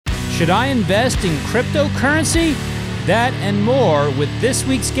Should I invest in cryptocurrency? That and more with this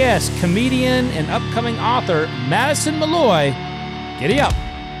week's guest, comedian and upcoming author, Madison Malloy. Giddy up.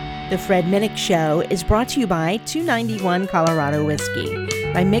 The Fred Minnick Show is brought to you by 291 Colorado Whiskey,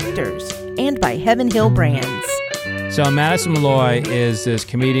 by Michter's, and by Heaven Hill Brands. So Madison Malloy is this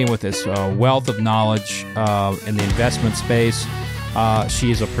comedian with this wealth of knowledge in the investment space.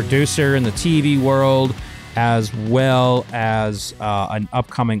 She is a producer in the TV world, as well as an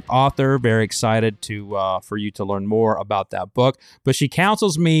upcoming author. Very excited for you to learn more about that book. But she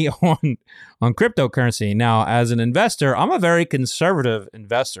counsels me on cryptocurrency. Now, as an investor, I'm a very conservative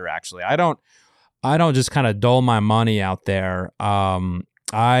investor. Actually, I don't just kind of dole my money out there. I'm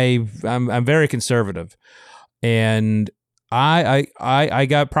very conservative, and I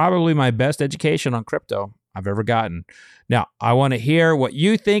got probably my best education on crypto I've ever gotten. Now, I want to hear what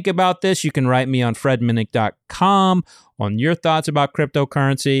you think about this. You can write me on fredminnick.com on your thoughts about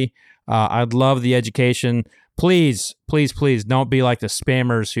cryptocurrency. I'd love the education. Please, please, please don't be like the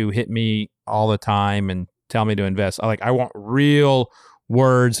spammers who hit me all the time and tell me to invest. I want real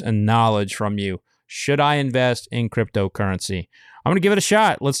words and knowledge from you. Should I invest in cryptocurrency? I'm going to give it a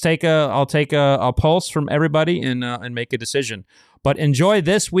shot. I'll take a pulse from everybody and make a decision. But enjoy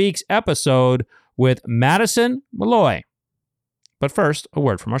this week's episode with Madison Malloy. But first, a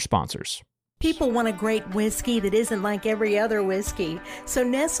word from our sponsors. People want a great whiskey that isn't like every other whiskey. So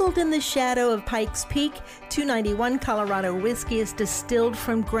nestled in the shadow of Pikes Peak, 291 Colorado Whiskey is distilled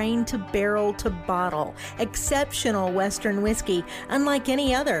from grain to barrel to bottle. Exceptional Western whiskey, unlike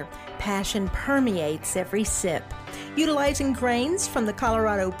any other. Passion permeates every sip. Utilizing grains from the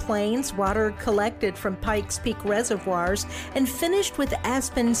Colorado Plains, water collected from Pikes Peak reservoirs, and finished with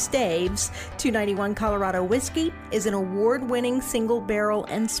aspen staves, 291 Colorado Whiskey is an award-winning single barrel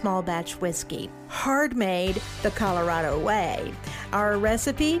and small batch whiskey. Hard made the Colorado way. Our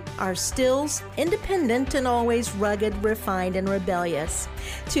recipe, our stills, independent and always rugged, refined, and rebellious.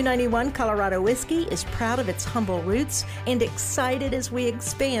 291 Colorado Whiskey is proud of its humble roots and excited as we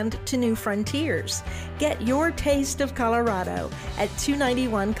expand to new frontiers. Get your taste of Colorado at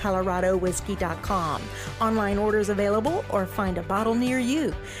 291coloradowhiskey.com. Online orders available, or find a bottle near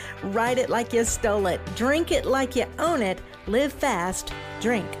you. Ride it like you stole it. Drink it like you own it. Live fast.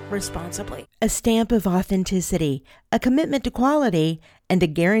 Drink responsibly. A stamp of authenticity, a commitment to quality, and a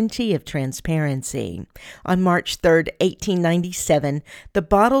guarantee of transparency. On March 3, 1897, the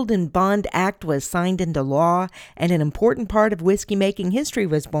Bottled and Bond Act was signed into law, and an important part of whiskey-making history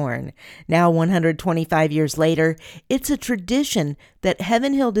was born. Now, 125 years later, it's a tradition that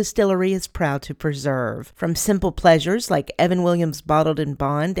Heaven Hill Distillery is proud to preserve. From simple pleasures like Evan Williams Bottled and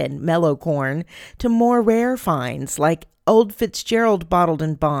Bond and Mellow Corn, to more rare finds like Old Fitzgerald Bottled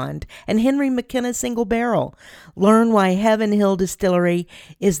and Bond, and Henry McKenna Single Barrel. Learn why Heaven Hill Distillery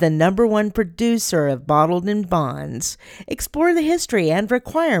is the #1 producer of bottled and bonds. Explore the history and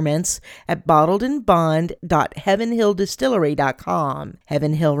requirements at bottledandbond.heavenhilldistillery.com.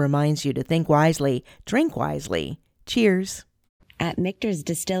 Heaven Hill reminds you to think wisely, drink wisely. Cheers. At Michter's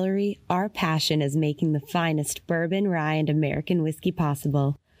Distillery, our passion is making the finest bourbon, rye, and American whiskey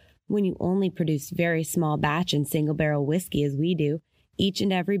possible. When you only produce very small batch and single barrel whiskey as we do, each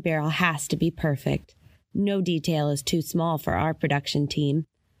and every barrel has to be perfect. No detail is too small for our production team.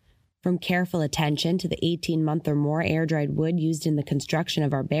 From careful attention to the 18-month or more air-dried wood used in the construction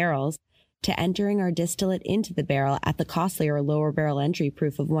of our barrels, to entering our distillate into the barrel at the costlier lower barrel entry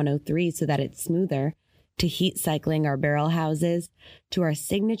proof of 103 so that it's smoother, to heat cycling our barrel houses, to our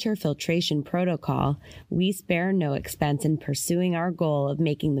signature filtration protocol, we spare no expense in pursuing our goal of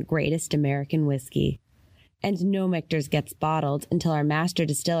making the greatest American whiskey. And no Michter's gets bottled until our master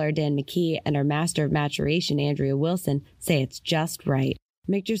distiller, Dan McKee, and our master of maturation, Andrea Wilson, say it's just right.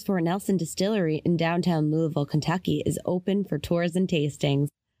 Michter's Fort Nelson Distillery in downtown Louisville, Kentucky is open for tours and tastings.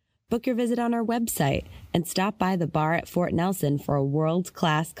 Book your visit on our website and stop by the bar at Fort Nelson for a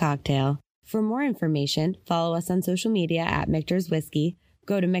world-class cocktail. For more information, follow us on social media at Michter's Whiskey,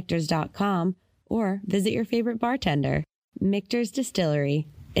 go to Michters.com, or visit your favorite bartender. Michter's Distillery.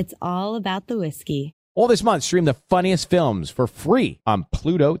 It's all about the whiskey. All this month, stream the funniest films for free on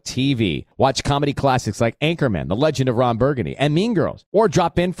Pluto TV. Watch comedy classics like Anchorman, The Legend of Ron Burgundy, and Mean Girls. Or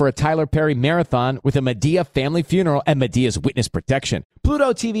drop in for a Tyler Perry marathon with a Medea family funeral and Medea's witness protection.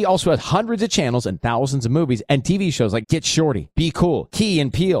 Pluto TV also has hundreds of channels and thousands of movies and TV shows like Get Shorty, Be Cool, Key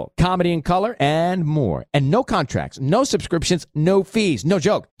and Peele, Comedy in Color, and more. And no contracts, no subscriptions, no fees, no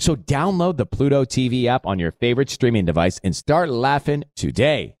joke. So download the Pluto TV app on your favorite streaming device and start laughing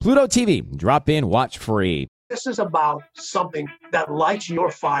today. Pluto TV, drop in, watch free. This is about something that lights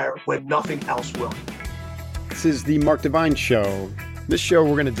your fire when nothing else will. This is the Mark Devine Show. this show,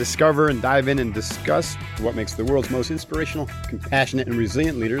 we're going to discover and dive in and discuss what makes the world's most inspirational, compassionate, and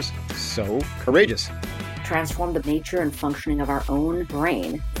resilient leaders so courageous. Transform the nature and functioning of our own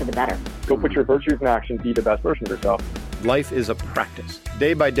brain for the better. Go put your virtues in action, be the best version of yourself. Life is a practice.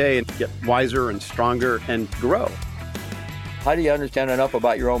 Day by day, get wiser and stronger and grow. How do you understand enough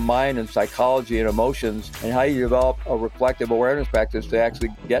about your own mind and psychology and emotions, and how you develop a reflective awareness practice to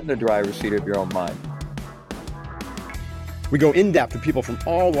actually get in the driver's seat of your own mind? We go in depth with people from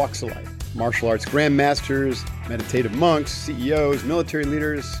all walks of life. Martial arts grandmasters, meditative monks, CEOs, military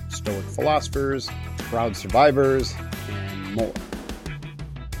leaders, stoic philosophers, proud survivors, and more.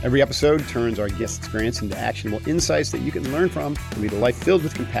 Every episode turns our guest experience into actionable insights that you can learn from to lead a life filled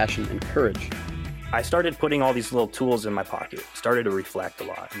with compassion and courage. I started putting all these little tools in my pocket, started to reflect a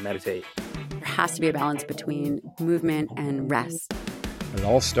lot and meditate. There has to be a balance between movement and rest. It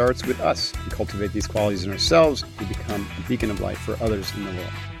all starts with us. We cultivate these qualities in ourselves to become a beacon of light for others in the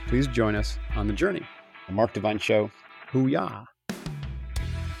world. Please join us on the journey. The Mark Divine Show. Hoo-yah.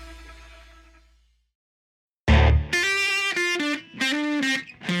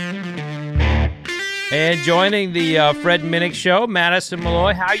 And joining the Fred Minnick Show, Madison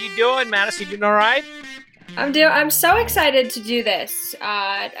Malloy. How you doing, Madison? You doing all right? I'm so excited to do this.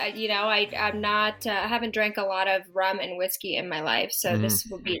 I haven't drank a lot of rum and whiskey in my life, so this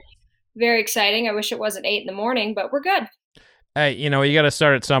will be very exciting. I wish it wasn't 8 a.m, but we're good. Hey, you got to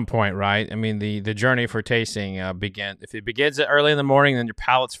start at some point, right? I mean, the journey for tasting if it begins early in the morning, then your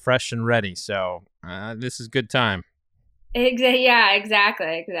palate's fresh and ready. So this is good time. Yeah,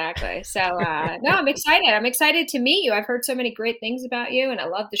 exactly. So no, I'm excited. I'm excited to meet you. I've heard so many great things about you, and I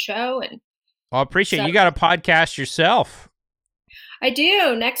love the show. And I appreciate you got a podcast yourself. I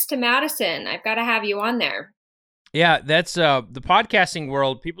do. Next to Madison, I've got to have you on there. Yeah, that's the podcasting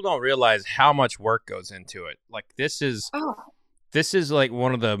world. People don't realize how much work goes into it. Like this is like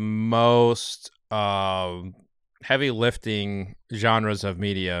one of the most heavy lifting genres of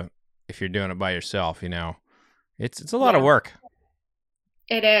media. If you're doing it by yourself, it's a lot of work.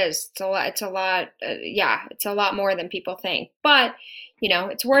 It is. It's a lot. It's a lot. It's a lot more than people think. But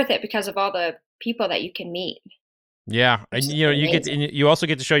it's worth it because of all the people that you can meet. Yeah, and you also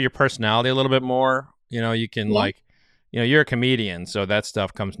get to show your personality a little bit more. You can you're a comedian, so that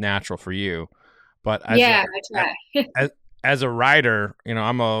stuff comes natural for you. But I try. as a writer,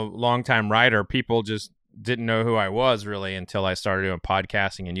 I'm a longtime writer. People just didn't know who I was really until I started doing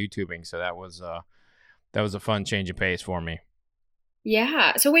podcasting and YouTubing. So that was a fun change of pace for me.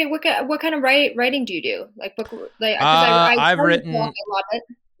 Yeah. So wait, what kind of writing do you do? Like book? Like I've written. I love it.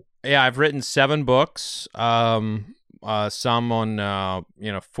 Yeah, I've written 7 books. Some on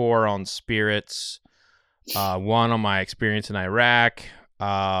 4 on spirits. 1 on my experience in Iraq.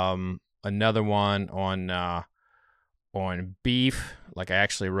 Another one on beef. Like I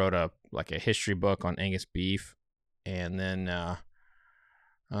actually wrote a history book on Angus beef, and then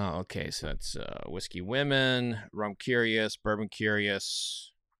so that's Whiskey Women, Rum Curious, Bourbon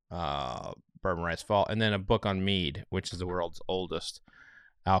Curious, Bourbon Rice Fall, and then a book on mead, which is the world's oldest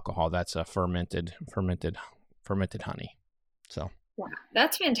alcohol. That's a fermented honey. So wow,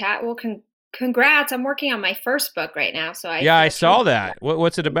 that's fantastic. Well, congrats! I'm working on my first book right now, so I saw that.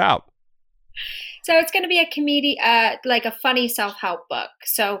 What's it about? So it's going to be a comedy, like a funny self-help book.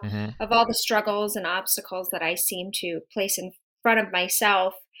 So of all the struggles and obstacles that I seem to place in front of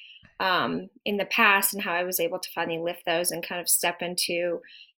myself in the past, and how I was able to finally lift those and kind of step into,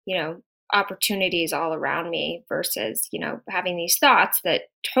 opportunities all around me versus, having these thoughts that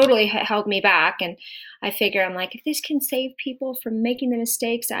totally held me back. And I figure I'm like, if this can save people from making the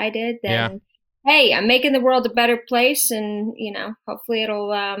mistakes I did, then hey, I'm making the world a better place, and hopefully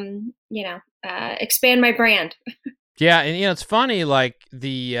it'll expand my brand. Yeah, and it's funny, like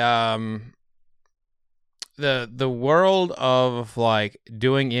the world of like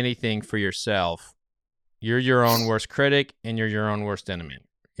doing anything for yourself. You're your own worst critic, and you're your own worst enemy.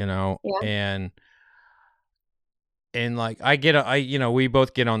 And like we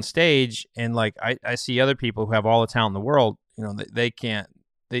both get on stage, and like I see other people who have all the talent in the world. They can't.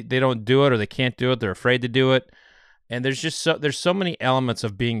 They don't do it, or they can't do it. They're afraid to do it. And there's so many elements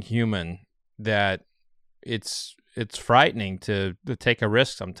of being human that it's frightening to take a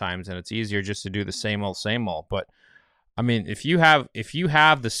risk sometimes, and it's easier just to do the same old. But I mean, if you have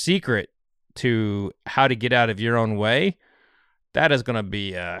the secret to how to get out of your own way, that is going to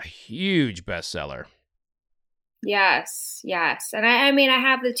be a huge bestseller. Yes. And I mean, I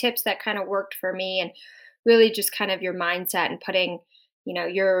have the tips that kind of worked for me, and really just kind of your mindset and putting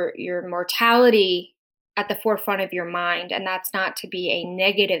your mortality at the forefront of your mind. And that's not to be a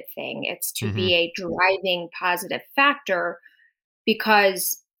negative thing. It's to be a driving positive factor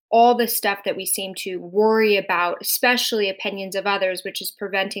because all the stuff that we seem to worry about, especially opinions of others, which is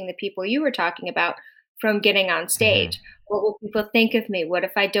preventing the people you were talking about from getting on stage. What will people think of me? What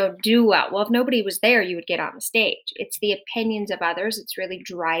if I don't do well? Well, if nobody was there, you would get on the stage. It's the opinions of others. It's really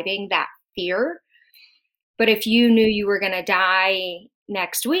driving that fear. But if you knew you were going to die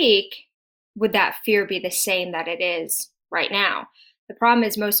next week, would that fear be the same that it is right now? The problem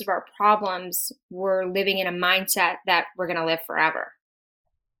is most of our problems, we're living in a mindset that we're going to live forever.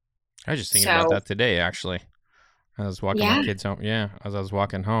 I was just thinking about that today, actually. I was walking my kids home. Yeah, as I was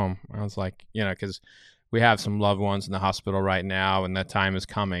walking home, I was like, because we have some loved ones in the hospital right now, and that time is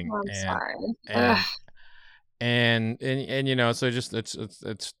coming. Oh, I'm sorry. And so just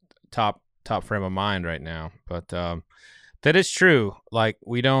it's top frame of mind right now. But that is true. Like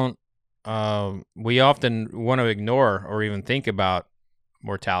we don't, we often want to ignore or even think about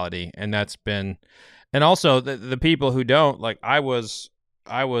mortality, and that's been, and also the people who don't. Like I was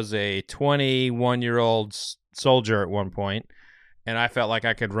a 21-year-old soldier at one point, and I felt like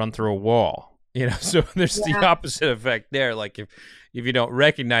I could run through a wall. So there's the opposite effect there. Like if you don't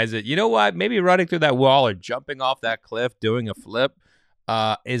recognize it, you know what? Maybe running through that wall or jumping off that cliff, doing a flip,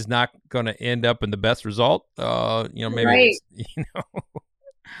 is not going to end up in the best result. Maybe right. So.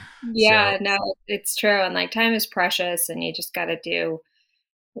 No, it's true. And like time is precious, and you just got to do,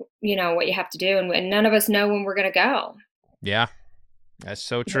 what you have to do. And none of us know when we're going to go. Yeah, that's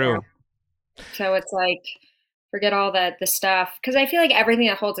so true. So it's like, forget all the stuff. Because I feel like everything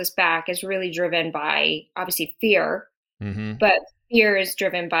that holds us back is really driven by, obviously, fear. Mm-hmm. But fear is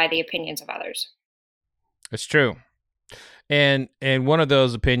driven by the opinions of others. It's true. And one of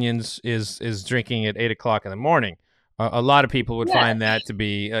those opinions is drinking at 8 o'clock in the morning. A lot of people would find that to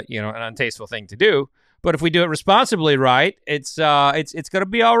be, an untasteful thing to do. But if we do it responsibly, right, it's going to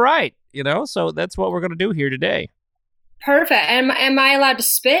be all right. So that's what we're going to do here today. Perfect. Am I allowed to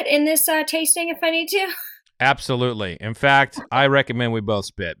spit in this tasting if I need to? Absolutely. In fact, I recommend we both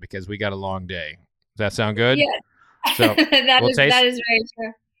spit because we got a long day. Does that sound good? Yeah. So that is very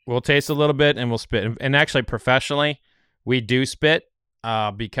true. We'll taste a little bit and we'll spit. And actually, professionally, we do spit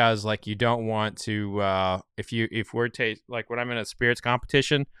because, like, you don't want to. If we're like when I'm in a spirits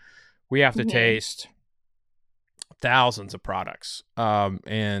competition, we have to taste thousands of products.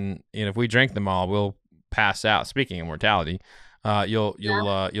 And if we drink them all, we'll pass out. Speaking of mortality.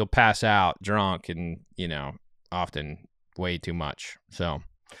 You'll pass out drunk and often way too much. So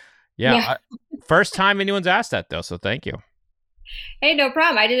first time anyone's asked that though, so thank you. Hey, no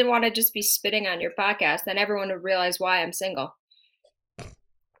problem. I didn't want to just be spitting on your podcast, then everyone would realize why I'm single.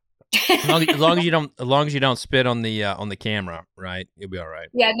 As long as you don't spit on the camera, right? You'll be all right.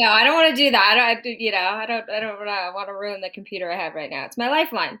 Yeah, no, I don't want to do that. I don't want to ruin the computer I have right now. It's my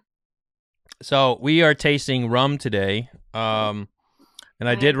lifeline. So we are tasting rum today, and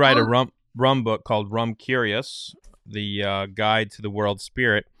I did write a rum book called Rum Curious, the Guide to the World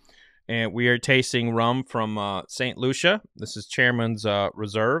Spirit, and we are tasting rum from St. Lucia. This is Chairman's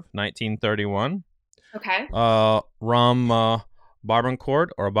Reserve, 1931. Okay. Rum Barbancourt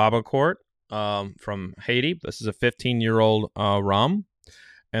or Babancourt from Haiti. This is a 15-year-old rum,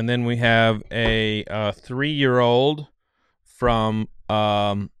 and then we have a 3-year-old from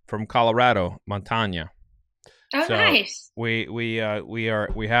Colorado, Montana. Oh, so nice. We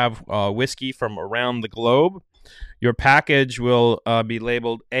have whiskey from around the globe. Your package will be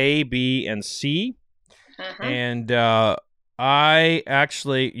labeled A, B, and C. Uh-huh. And I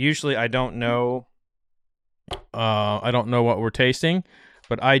actually usually I don't know what we're tasting,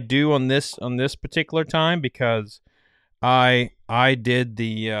 but I do on this particular time because I did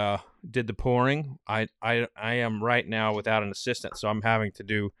the pouring. I am right now without an assistant, so I'm having to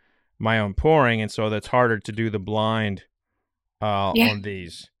do my own pouring, and so that's harder to do the blind on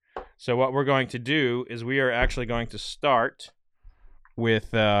these. So what we're going to do is we are actually going to start with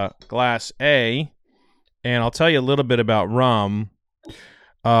glass A, and I'll tell you a little bit about rum.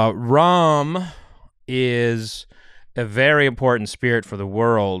 Rum is a very important spirit for the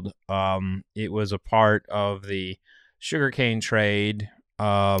world. It was a part of the sugarcane trade,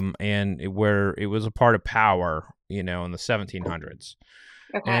 and where it was a part of power, in the 1700s.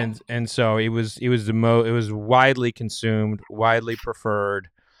 Okay. And so it was widely consumed, widely preferred,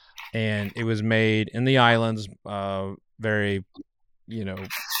 and it was made in the islands very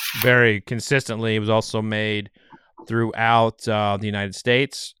consistently. It was also made throughout the United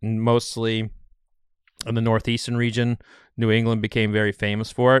States, mostly in the northeastern region. New England became very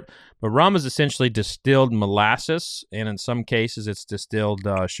famous for it. But rum is essentially distilled molasses, and in some cases it's distilled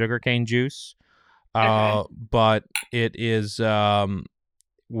sugarcane juice. But it is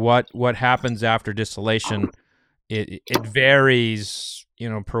what happens after distillation it varies,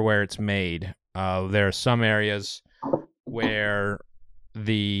 per where it's made. There are some areas where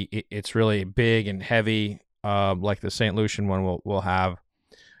it's really big and heavy, like the St. Lucian one will have.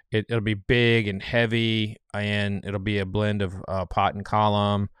 It'll be big and heavy, and it'll be a blend of pot and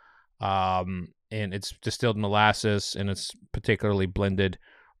column, and it's distilled molasses, and it's particularly blended.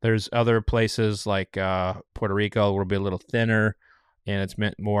 There's other places like Puerto Rico will be a little thinner, and it's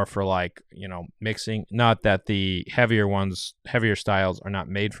meant more for mixing. Not that the heavier styles are not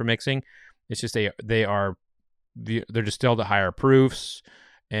made for mixing. It's just they're distilled at higher proofs,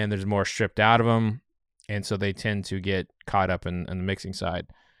 and there's more stripped out of them, and so they tend to get caught up in the mixing side.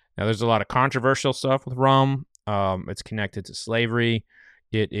 Now, there's a lot of controversial stuff with rum. It's connected to slavery.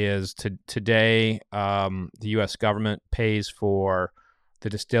 It is today. The U.S. government pays for the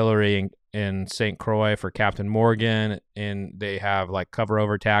distillery in St. Croix for Captain Morgan, and they have cover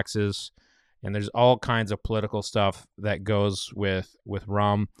over taxes, and there's all kinds of political stuff that goes with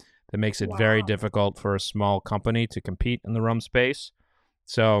rum that makes it very difficult for a small company to compete in the rum space.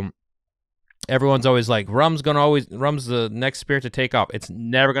 So everyone's always like, rum's the next spirit to take off. It's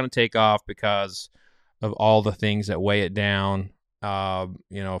never going to take off because of all the things that weigh it down,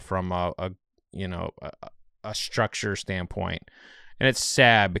 from a structure standpoint. And it's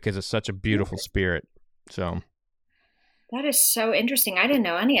sad because it's such a beautiful spirit. So that is so interesting. I didn't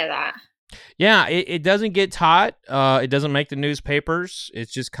know any of that. Yeah, it doesn't get taught. It doesn't make the newspapers.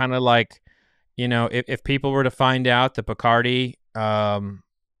 It's just kind of like, if people were to find out that Bacardi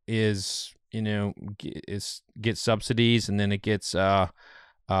gets subsidies, and then it gets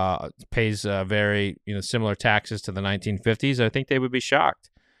pays very similar taxes to the 1950s, I think they would be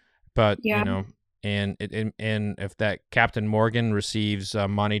shocked. But and if that Captain Morgan receives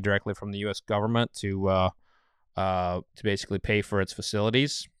money directly from the U.S. government to basically pay for its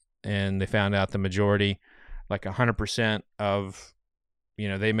facilities, and they found out the majority, 100% of,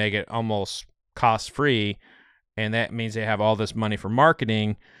 they make it almost cost free, and that means they have all this money for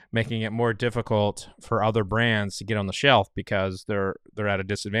marketing, making it more difficult for other brands to get on the shelf because they're at a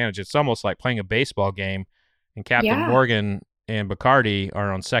disadvantage. It's almost like playing a baseball game, and Captain Morgan and Bacardi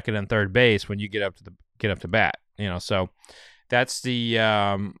are on second and third base when you get up to bat. So that's the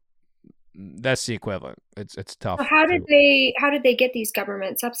equivalent. It's tough. So how did they get these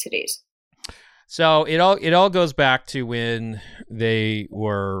government subsidies? So it all goes back to when they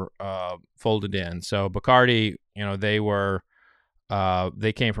were folded in. So Bacardi,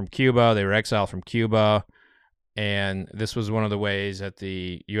 they came from Cuba. They were exiled from Cuba, and this was one of the ways that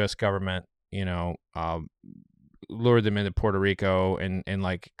the U.S. government, lured them into Puerto Rico and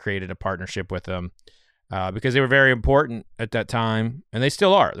created a partnership with them because they were very important at that time, and they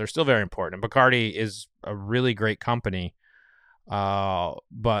still are. They're still very important. And Bacardi is a really great company, but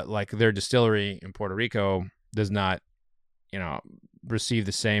their distillery in Puerto Rico does not, receive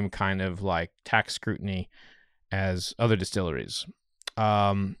the same kind of tax scrutiny as other distilleries.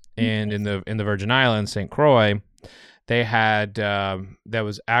 And in the Virgin Islands, St. Croix, they had that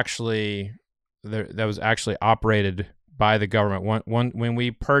was actually operated by the government. When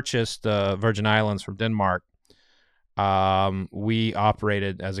we purchased the Virgin Islands from Denmark, we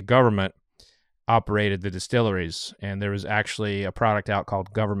operated as a government, operated the distilleries, and there was actually a product out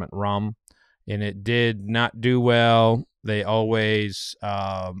called government rum, and it did not do well. They always,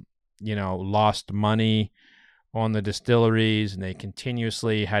 lost money on the distilleries, and they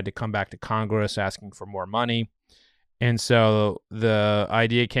continuously had to come back to Congress asking for more money. And so the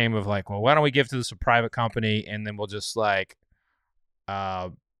idea came of why don't we give to this a private company, and then we'll just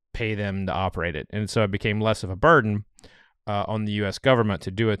pay them to operate it. And so it became less of a burden on the U.S. government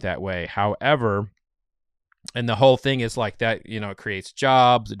to do it that way. However, and the whole thing is that, it creates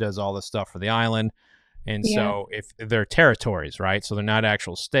jobs. It does all this stuff for the island. And so if they're territories, right? So they're not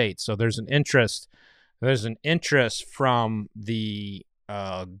actual states. So there's an interest from the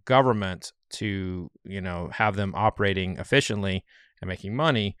government to have them operating efficiently and making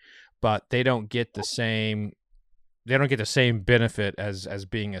money, but they don't get the same benefit as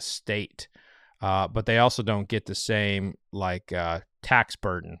being a state, but they also don't get the same tax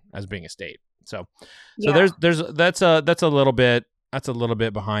burden as being a state. So that's a little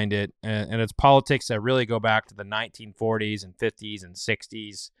bit behind it, and it's politics that really go back to the 1940s and 50s and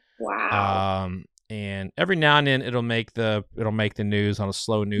 60s. Wow. And every now and then it'll make the news on a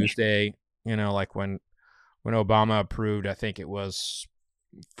slow news day. Like when Obama approved, I think it was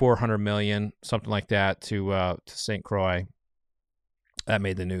 $400 million, something like that, to St. Croix. That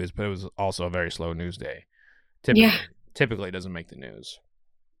made the news, but it was also a very slow news day. Typically it doesn't make the news.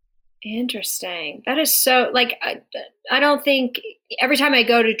 Interesting. That is so I don't think every time I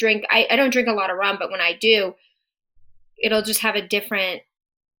go to drink, I don't drink a lot of rum, but when I do, it'll just have a different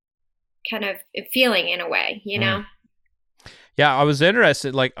kind of feeling in a way, you know? Yeah, I was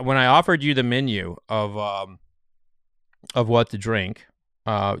interested. Like when I offered you the menu of what to drink,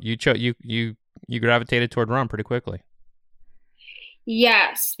 you gravitated toward rum pretty quickly.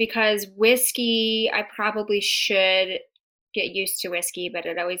 Yes, because whiskey, I probably should get used to whiskey, but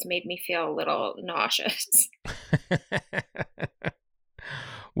it always made me feel a little nauseous.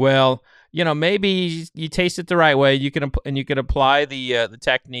 Well, maybe you taste it the right way. You can apply the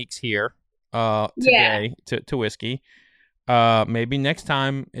techniques here today to whiskey. Maybe next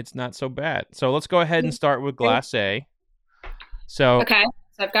time it's not so bad. So let's go ahead and start with glass A. So okay,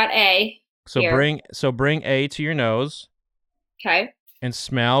 so I've got A. So here. bring A to your nose. Okay. And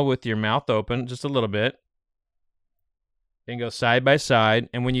smell with your mouth open just a little bit. And go side by side.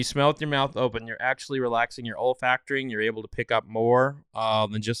 And when you smell with your mouth open, you're actually relaxing your olfactory, and you're able to pick up more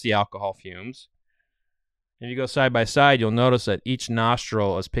than just the alcohol fumes. If you go side by side, you'll notice that each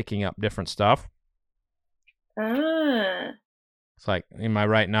nostril is picking up different stuff. Ah. It's like in my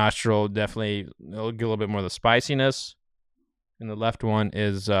right nostril, definitely it'll get a little bit more of the spiciness. And the left one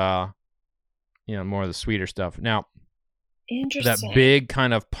is, more of the sweeter stuff. Now, that big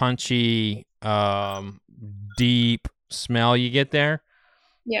kind of punchy, deep smell you get there,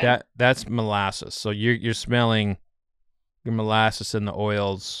 that's molasses. So you're smelling your molasses and the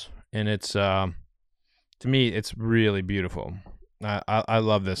oils, and it's to me it's really beautiful. I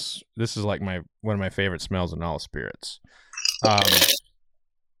love this. This is like one of my favorite smells in all spirits.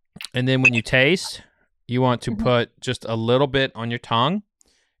 And then when you taste, you want to put just a little bit on your tongue,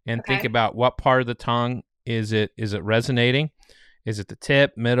 and think about what part of the tongue is it resonating. Is it the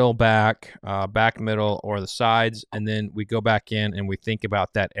tip, middle, back, middle, or the sides? And then we go back in and we think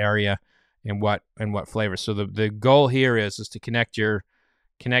about that area and what flavor. So the goal here is to connect your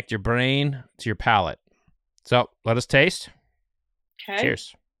brain to your palate. So let us taste. Okay.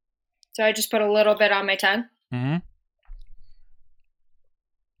 Cheers. So I just put a little bit on my tongue. Mm-hmm.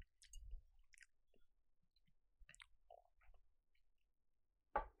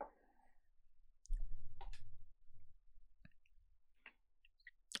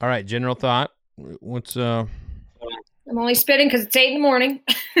 All right, general thought. What's I'm only spitting because it's 8 a.m.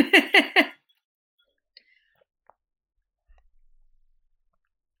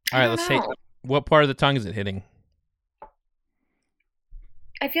 All right, let's take. What part of the tongue is it hitting?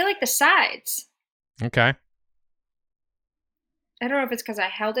 I feel like the sides. Okay. I don't know if it's because I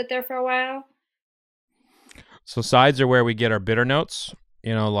held it there for a while. So sides are where we get our bitter notes.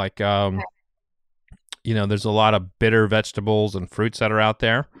 There's a lot of bitter vegetables and fruits that are out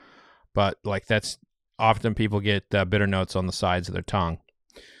there, but like that's often people get bitter notes on the sides of their tongue.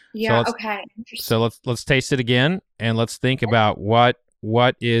 Yeah. Okay. Interesting. So let's taste it again, and let's think about what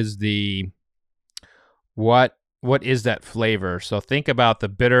is that flavor. So think about the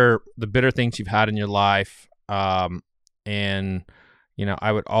bitter things you've had in your life, and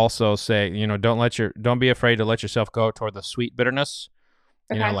I would also say don't be afraid to let yourself go toward the sweet bitterness.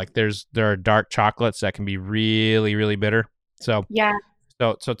 Like there are dark chocolates that can be really, really bitter. So yeah.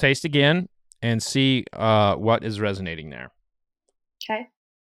 So taste again and see what is resonating there. Okay.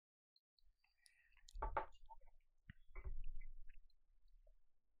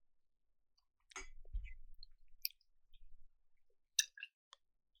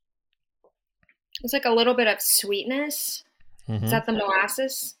 It's like a little bit of sweetness. Mm-hmm. Is that the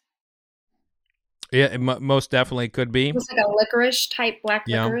molasses? Yeah, it most definitely could be. It's like a licorice type, black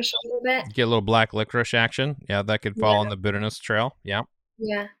licorice a little bit. Get a little black licorice action. Yeah, that could fall on the bitterness trail. Yeah.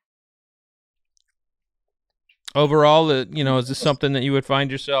 Yeah. Overall, is this something that you would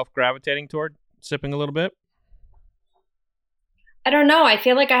find yourself gravitating toward, sipping a little bit? I don't know. I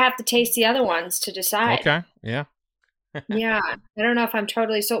feel like I have to taste the other ones to decide. Okay. Yeah. Yeah. I don't know if I'm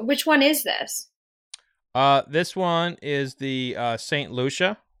totally. So which one is this? This one is the St.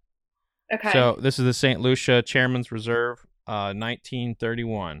 Lucia. Okay. So this is the St. Lucia Chairman's Reserve,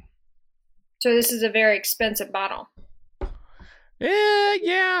 1931. So this is a very expensive bottle.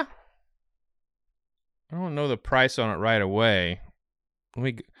 Yeah. I don't know the price on it right away.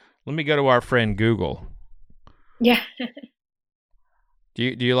 Let me go to our friend Google. Yeah.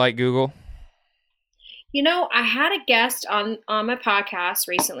 Do you like Google? I had a guest on my podcast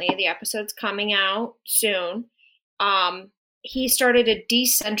recently. The episode's coming out soon. He started a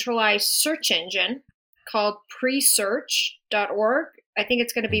decentralized search engine called presearch.org. I think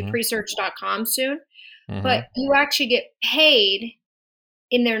it's going to be presearch.com soon. Mm-hmm. But you actually get paid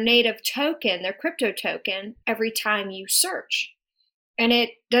in their native token, their crypto token, every time you search. And it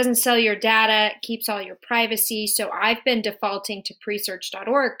doesn't sell your data, it keeps all your privacy. So I've been defaulting to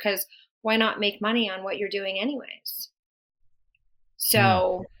presearch.org because why not make money on what you're doing anyways?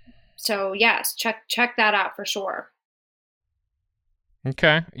 So yes, check that out for sure.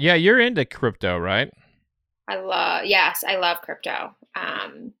 Okay. Yeah, you're into crypto, right? I love crypto.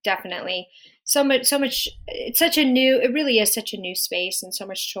 Definitely. So much. It really is such a new space and so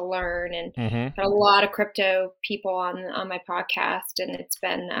much to learn, and got a lot of crypto people on my podcast, and it's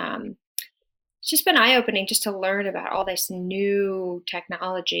just been eye opening just to learn about all this new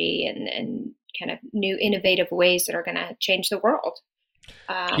technology and kind of new innovative ways that are going to change the world.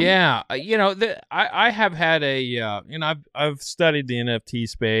 I have had I've studied the NFT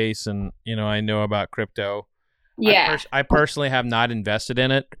space, and I know about crypto. Yeah, I personally have not invested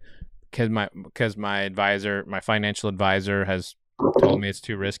in it because my financial advisor has told me it's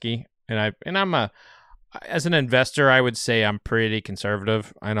too risky, and as an investor, I would say I'm pretty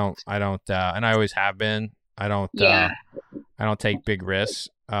conservative. I don't, and I always have been. I don't take big risks.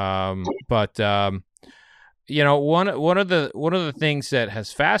 But one of the things that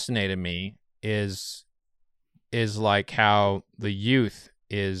has fascinated me is like how the youth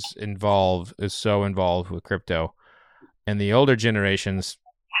is so involved with crypto, and the older generations,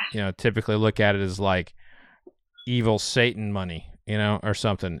 typically look at it as like evil Satan money, or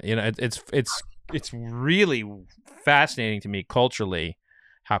something. It's really fascinating to me culturally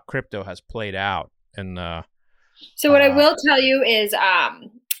how crypto has played out. And so what I will tell you is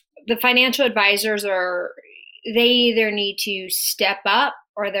the financial advisors they either need to step up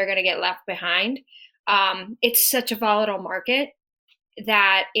or they're going to get left behind. It's such a volatile market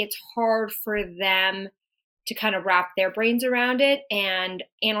that it's hard for them to kind of wrap their brains around it and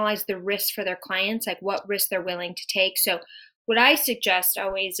analyze the risks for their clients, like what risks they're willing to take. So what I suggest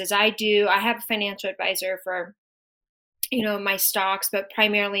always is I have a financial advisor for, my stocks, but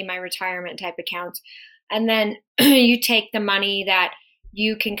primarily my retirement type accounts. And then you take the money that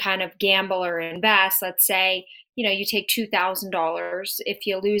you can kind of gamble or invest. Let's say, you take $2,000. If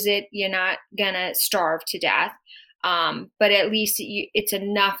you lose it, you're not going to starve to death. But at least it's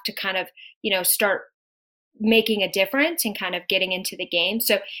enough to kind of, start making a difference and kind of getting into the game.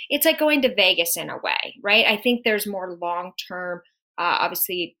 So it's like going to Vegas in a way, right? I think there's more long-term,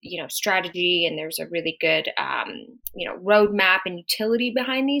 obviously, strategy, and there's a really good, roadmap and utility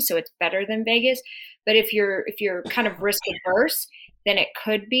behind these. So it's better than Vegas. But if you're kind of risk averse, then it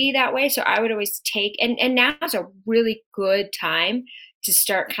could be that way. So I would always take, and now is a really good time to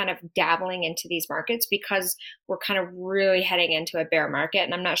start kind of dabbling into these markets because we're kind of really heading into a bear market,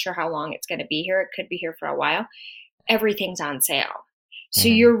 and I'm not sure how long it's going to be here. It could be here for a while. Everything's on sale. So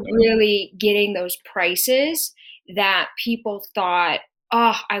you're really getting those prices that people thought,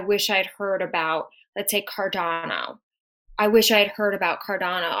 oh, I wish I'd heard about, let's say Cardano. I wish I had heard about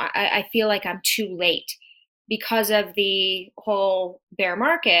Cardano. I feel like I'm too late. Because of the whole bear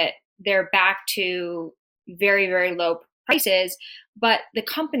market, they're back to very, very low prices, but the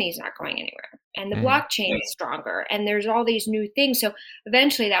company's not going anywhere, and the blockchain is stronger, and there's all these new things. So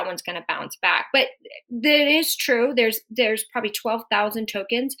eventually that one's going to bounce back. But that is true. There's probably 12,000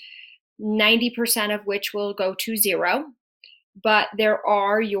 tokens, 90% of which will go to zero. But there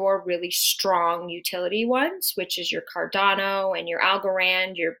are your really strong utility ones, which is your Cardano and your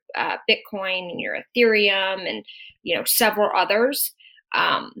Algorand, your Bitcoin and your Ethereum, and several others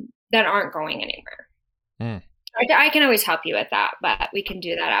that aren't going anywhere. I can always help you with that, but we can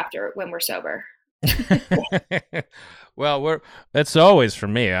do that after when we're sober. Well, that's always for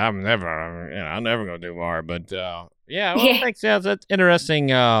me. I'm never gonna do more. But thanks. Yeah, that's interesting.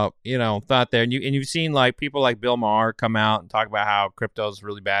 Thought there, and you've seen like people like Bill Maher come out and talk about how crypto is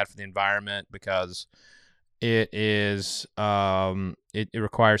really bad for the environment because it is it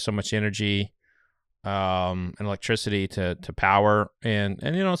requires so much energy and electricity to power, and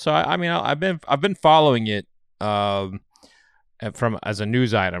so I've been following it from as a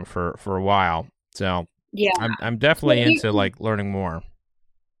news item for a while. So yeah, I'm definitely into like learning more.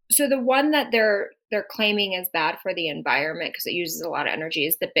 So the one that they're claiming is bad for the environment because it uses a lot of energy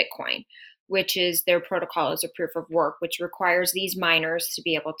is the Bitcoin, which is their protocol as a proof of work, which requires these miners to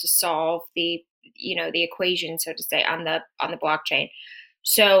be able to solve the equation, so to say, on the blockchain.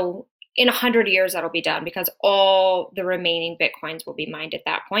 So in 100 years, that'll be done because all the remaining Bitcoins will be mined at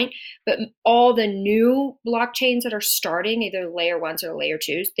that point. But all the new blockchains that are starting, either layer ones or layer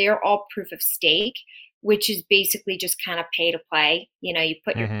twos, they are all proof of stake, which is basically just kind of pay to play. You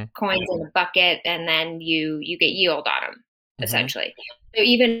put your coins in a bucket and then you get yield on them, essentially. So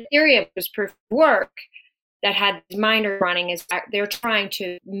even Ethereum was proof of work that had miners running, is they're trying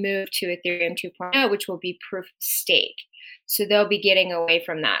to move to Ethereum 2.0, which will be proof of stake. So they'll be getting away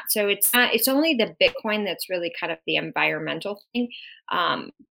from that. So it's only the Bitcoin that's really kind of the environmental thing,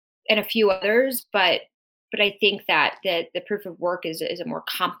 and a few others, but but I think that the proof of work is a more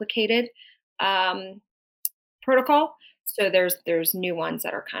complicated protocol. So there's new ones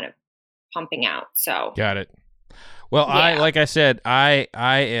that are kind of pumping out. So got it. Well, yeah. like I said, I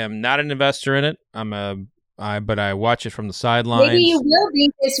am not an investor in it. But I watch it from the sidelines. Maybe you will be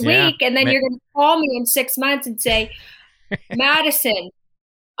this week, and then you're going to call me in 6 months and say, Madison,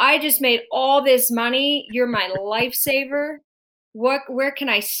 I just made all this money. You're my lifesaver. Where can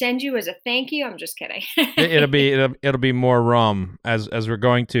I send you as a thank you? I'm just kidding. it'll be more rum as we're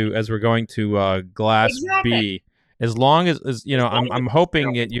going to Glass Exactly. B. As long as you know, I'm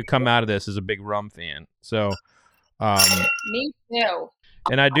hoping that you come out of this as a big rum fan. So, me too.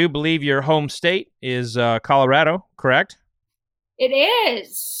 And I do believe your home state is Colorado, correct? It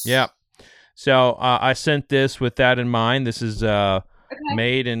is. Yeah. So I sent this with that in mind. This is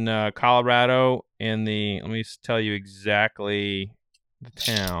made in Colorado let me tell you exactly the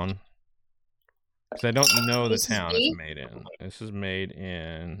town, because I don't know the town it's made in. This is made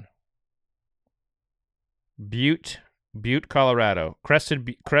in Butte, Colorado.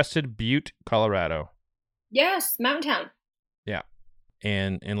 Crested Butte, Colorado. Yes, mountain town. Yeah.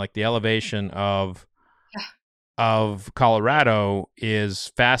 And like the elevation of Colorado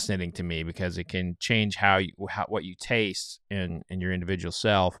is fascinating to me, because it can change what you taste in your individual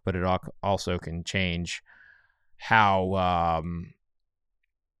self, but it also can change how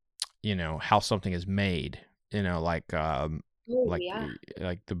how something is made. Like the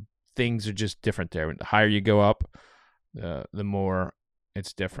things are just different there. The higher you go up, the more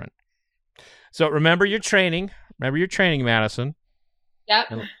it's different. So remember your training, Madison.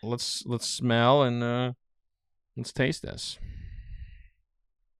 Yep. And let's smell and let's taste this.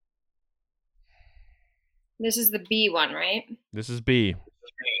 This is the B one, right? This is B.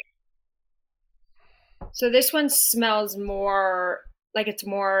 So this one smells more like it's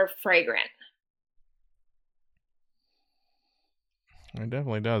more fragrant. It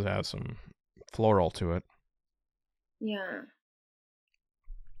definitely does have some floral to it. Yeah.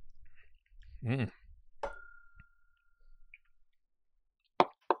 Mm.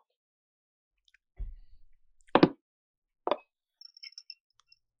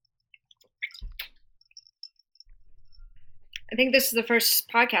 I think this is the first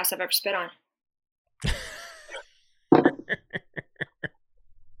podcast I've ever spit on.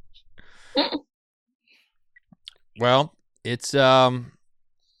 Well, it's oaky.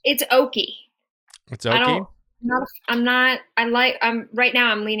 It's oaky. Right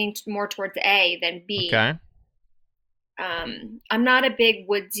now I'm leaning more towards A than B. Okay. I'm not a big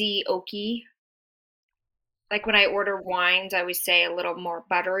woodsy oaky. Like when I order wines, I always say a little more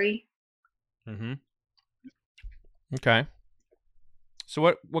buttery. Mm-hmm. Okay. So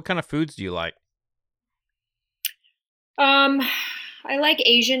what kind of foods do you like? I like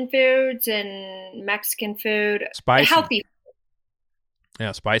Asian foods and Mexican food. Spicy. Healthy.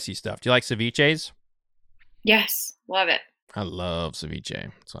 Yeah, spicy stuff. Do you like ceviches? Yes, love it. I love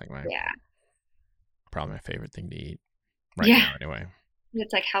ceviche. It's like probably my favorite thing to eat right now. Anyway,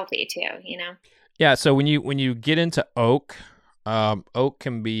 it's like healthy too, Yeah. So when you get into oak, oak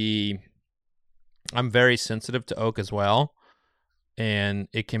can be. I'm very sensitive to oak as well, and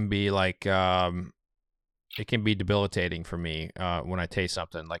it can be like it can be debilitating for me when I taste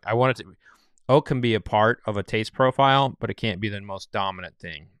something. Like I want it to. Oak can be a part of a taste profile, but it can't be the most dominant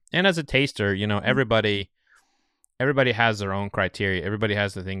thing. And as a taster, everybody has their own criteria. Everybody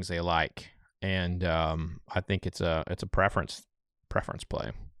has the things they like, and I think it's a preference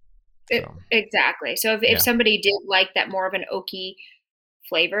play. Exactly. So if somebody did like that more of an oaky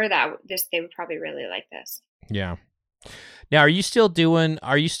flavor, they would probably really like this. Yeah. Now, are you still doing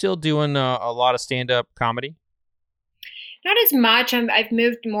a lot of stand-up comedy? Not as much. I've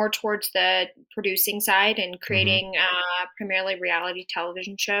moved more towards the producing side and creating primarily reality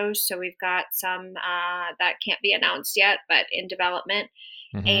television shows. So we've got some that can't be announced yet, but in development.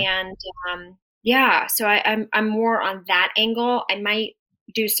 And so I'm more on that angle. I might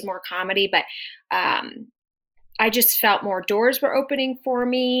do some more comedy, but I just felt more doors were opening for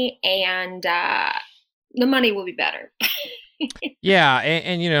me, and the money will be better. Yeah,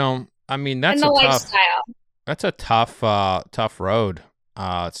 and I mean that's and the lifestyle. That's a tough road,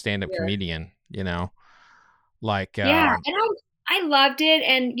 stand-up comedian, like and I loved it,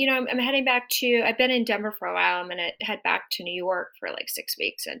 and I'm heading back to. I've been in Denver for a while. I'm gonna head back to New York for like 6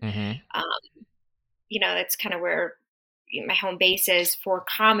 weeks, and that's kind of where my home base is for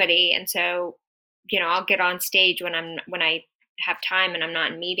comedy, and so I'll get on stage when I have time and I'm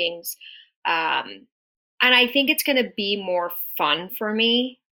not in meetings, and I think it's gonna be more fun for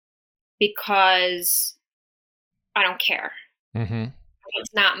me because I don't care. Mm-hmm. I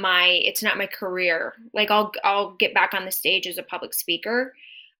it's not my career. Like I'll get back on the stage as a public speaker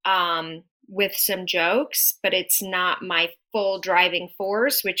with some jokes, but it's not my full driving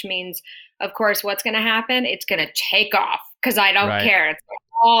force, which means, of course, what's going to happen? It's going to take off because I don't care. It's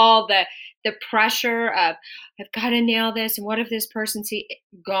all the pressure of I've got to nail this, and what if this person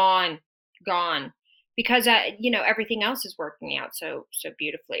gone, because everything else is working out so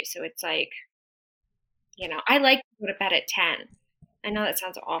beautifully. So it's like, I like to go to bed at 10. I know that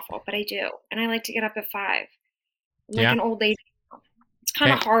sounds awful, but I do, and I like to get up at 5. I'm like an old lady. It's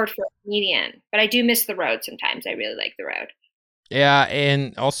kind of hard for a comedian, but I do miss the road sometimes. I really like the road. Yeah,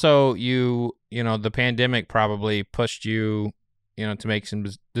 and also the pandemic probably pushed you, to make some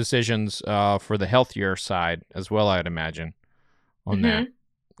decisions for the healthier side as well, I'd imagine, on that,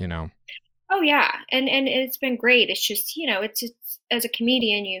 Oh, yeah, and it's been great. It's just, it's as a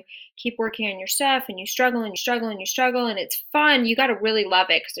comedian, you keep working on your stuff, and you struggle, and you struggle, and you struggle, and it's fun. You got to really love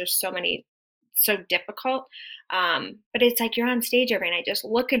it because there's so difficult. But it's like you're on stage every night just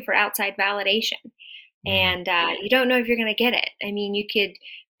looking for outside validation. And you don't know if you're going to get it. I mean, you could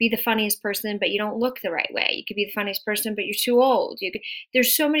be the funniest person, but you don't look the right way. You could be the funniest person, but you're too old.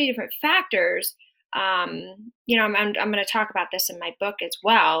 There's so many different factors. I'm going to talk about this in my book as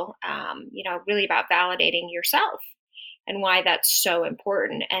well, really about validating yourself and why that's so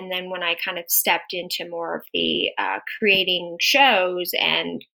important. And then when I kind of stepped into more of the creating shows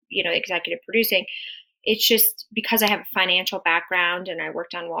and, executive producing, it's just because I have a financial background and I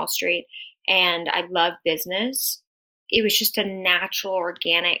worked on Wall Street and I love business. It was just a natural,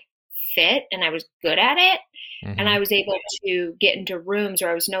 organic fit, and I was good at it. Mm-hmm. And I was able to get into rooms where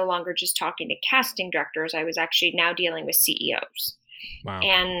I was no longer just talking to casting directors. I was actually now dealing with CEOs. Wow.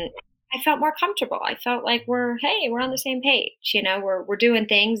 And I felt more comfortable. I felt like we're on the same page. We're doing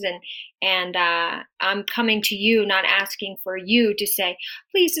things, and I'm coming to you, not asking for you to say,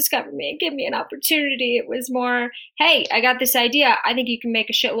 please discover me and give me an opportunity. It was more, hey, I got this idea. I think you can make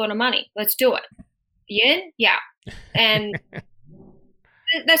a shitload of money. Let's do it. You in? Yeah. And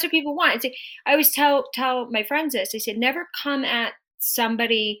that's what people want. I always tell my friends this. I said, never come at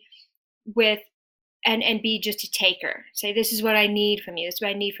somebody with and be just a taker. Say, this is what I need from you. This is what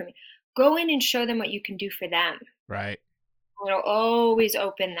I need from you. Go in and show them what you can do for them. Right. It'll always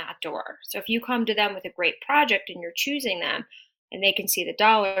open that door. So if you come to them with a great project and you're choosing them and they can see the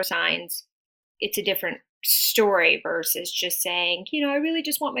dollar signs, it's a different story versus just saying, I really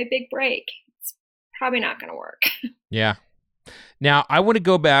just want my big break. It's probably not going to work. Yeah. Now, I want to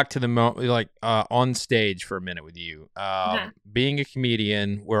go back to the on stage for a minute with you. Being a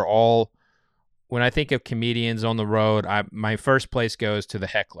comedian, when I think of comedians on the road, my first place goes to the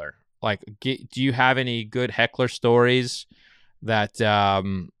heckler. Like, do you have any good heckler stories that,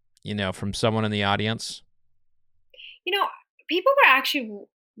 from someone in the audience? People were actually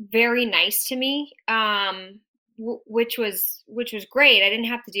very nice to me, which was great. I didn't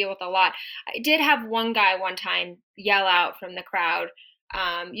have to deal with a lot. I did have one guy one time yell out from the crowd,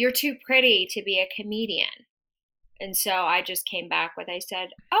 "You're too pretty to be a comedian." And so I just came back I said,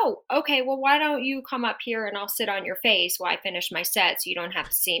 "Oh, okay, well, why don't you come up here and I'll sit on your face while I finish my set so you don't have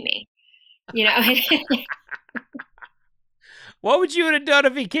to see me." What would you have done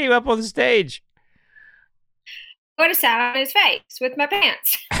if he came up on the stage? I would have sat on his face with my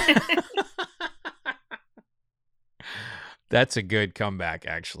pants. That's a good comeback,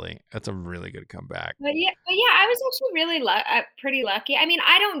 actually. That's a really good comeback. But yeah, I was actually really pretty lucky. I mean,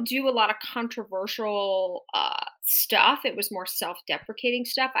 I don't do a lot of controversial stuff. It was more self-deprecating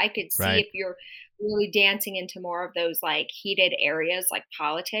stuff. I could see if you're really dancing into more of those like heated areas like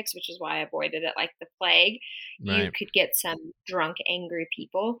politics, which is why I avoided it like the plague. Right. You could get some drunk, angry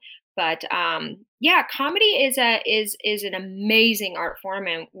people. But comedy is an amazing art form,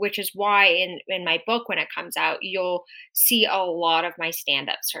 and which is why in my book, when it comes out, you'll see a lot of my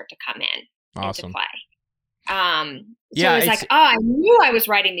stand-up start to come into play. So it's like, I knew I was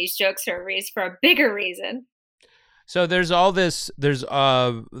writing these jokes for a bigger reason. So there's all this. There's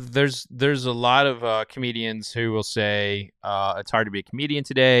a lot of comedians who will say it's hard to be a comedian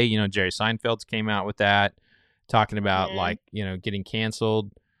today. Jerry Seinfeld's came out with that, talking about getting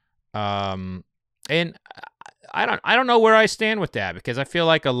canceled. And I don't know where I stand with that, because I feel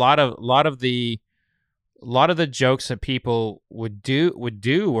like a lot of the jokes that people would do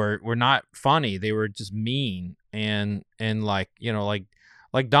were not funny. They were just mean and like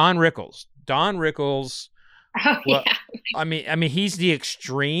Don Rickles. Don Rickles. Oh, well, yeah. I mean he's the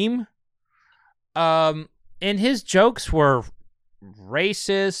extreme. And his jokes were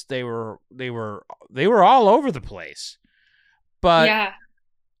racist. They were all over the place. But yeah.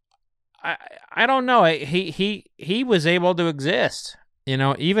 I don't know. He was able to exist,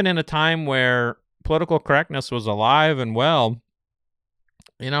 even in a time where political correctness was alive and well,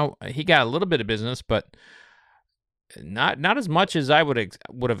 he got a little bit of business, but not as much as I would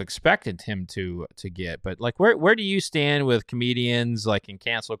have expected him to get. But like, where do you stand with comedians, like in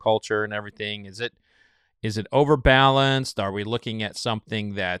cancel culture and everything? Is it overbalanced? Are we looking at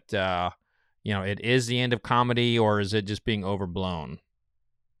something that it is the end of comedy, or is it just being overblown?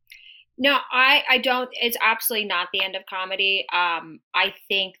 No, I don't. It's absolutely not the end of comedy. I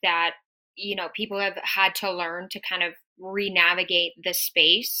think that, people have had to learn to kind of re-navigate the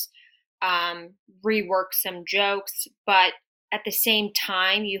space, rework some jokes, but at the same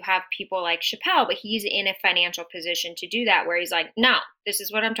time, you have people like Chappelle, but he's in a financial position to do that, where he's like, no, this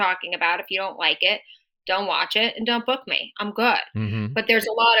is what I'm talking about. If you don't like it, don't watch it and don't book me. I'm good. Mm-hmm. But there's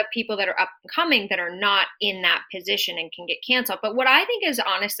a lot of people that are up and coming that are not in that position and can get canceled. But what I think is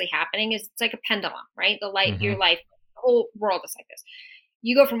honestly happening is it's like a pendulum, right? Your life, the whole world is like this.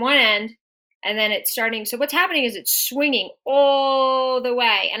 You go from one end and then it's starting. So what's happening is it's swinging all the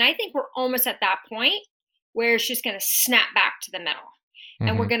way. And I think we're almost at that point where it's just going to snap back to the middle. Mm-hmm.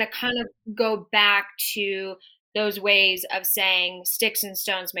 And we're going to kind of go back to those ways of saying sticks and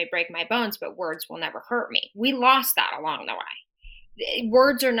stones may break my bones, but words will never hurt me. We lost that along the way.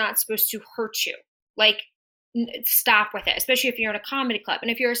 Words are not supposed to hurt you. Like, stop with it, especially if you're in a comedy club. And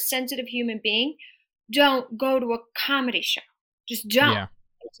if you're a sensitive human being, don't go to a comedy show. Just don't. Yeah.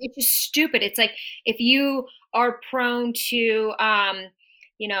 It's just stupid. It's like if you are prone to,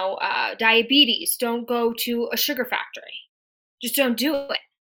 diabetes, don't go to a sugar factory. Just don't do it.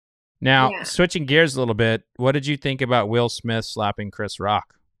 Now, switching gears a little bit, what did you think about Will Smith slapping Chris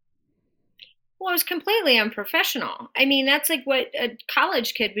Rock? Well, it was completely unprofessional. I mean, that's like what a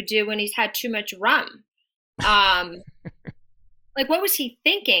college kid would do when he's had too much rum. Like, what was he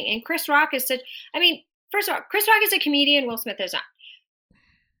thinking? And Chris Rock is first of all, Chris Rock is a comedian. Will Smith is not.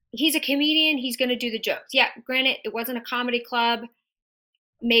 He's a comedian. He's going to do the jokes. Yeah, granted, it wasn't a comedy club.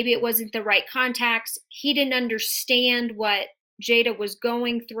 Maybe it wasn't the right context. He didn't understand what Jada was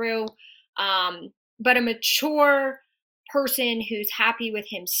going through, but a mature person who's happy with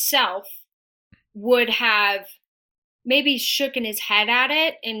himself would have maybe shooken his head at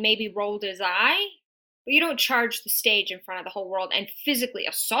it and maybe rolled his eye, but you don't charge the stage in front of the whole world and physically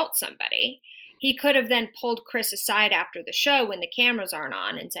assault somebody. He could have then pulled Chris aside after the show when the cameras aren't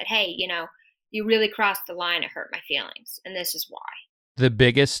on and said, hey, you really crossed the line. It hurt my feelings, and this is why. The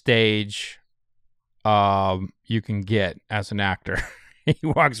biggest stage you can get as an actor. He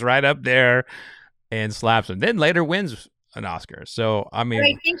walks right up there and slaps him, then later wins an Oscar. So I mean, but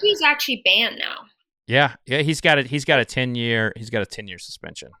I think he's actually banned now. Yeah, he's got a 10-year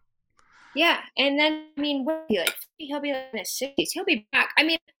suspension. Yeah, and then what he'll be like in his 60s. He'll be back. I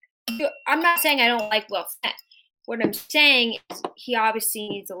mean, I'm not saying I don't like Will Smith. What I'm saying is he obviously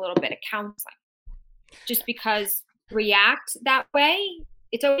needs a little bit of counseling. Just because react that way,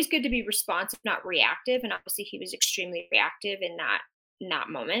 it's always good to be responsive, not reactive. And obviously he was extremely reactive in that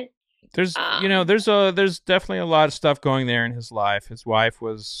moment. There's definitely a lot of stuff going there in his life. His wife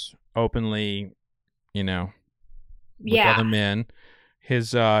was openly, with other men.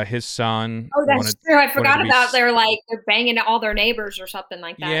 His son. Oh, that's true. I forgot about they're banging all their neighbors or something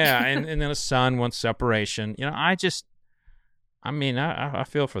like that. Yeah, and then his son wants separation. I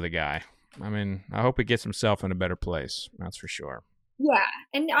feel for the guy. I mean, I hope he gets himself in a better place. That's for sure. Yeah,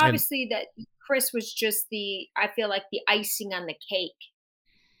 and obviously that Chris was just I feel like the icing on the cake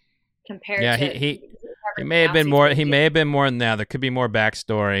compared to. Yeah, he may have been more. He may have been more than that. There could be more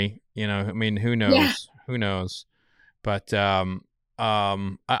backstory. Who knows? Yeah. Who knows? But I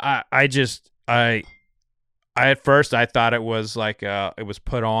at first I thought it was it was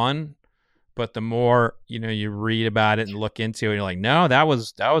put on. But the more, you read about it and look into it, you're like, no, that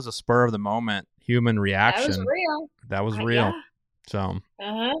was a spur of the moment human reaction. That was real. Yeah. So,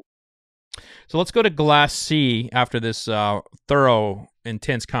 So let's go to Glass C after this thorough,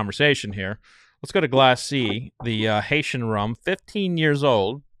 intense conversation here. Let's go to Glass C, the Haitian rum, 15 years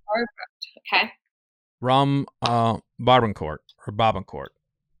old. Perfect. Okay. Rum Barbancourt or Babancourt,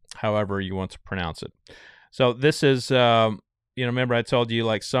 however you want to pronounce it. So this is... remember I told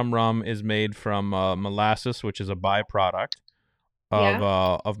you some rum is made from molasses, which is a byproduct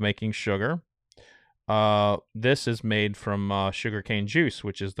of making sugar. This is made from sugarcane juice,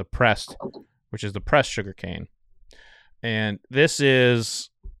 which is the pressed sugarcane. And this is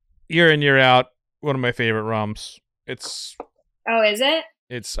year in, year out, one of my favorite rums. Is it?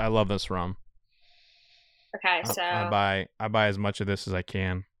 I love this rum. Okay, so I buy as much of this as I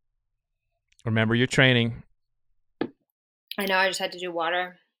can. Remember your training. I know, I just had to do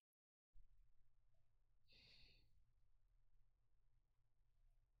water.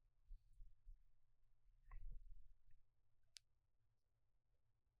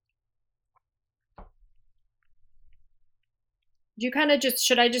 you kind of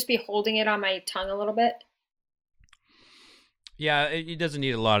should I just be holding it on my tongue a little bit? Yeah, it doesn't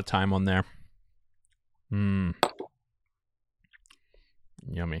need a lot of time on there. Yummy.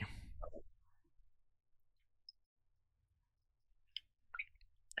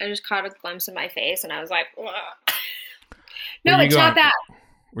 I just caught a glimpse of my face and I was like, ugh. No, it's not bad.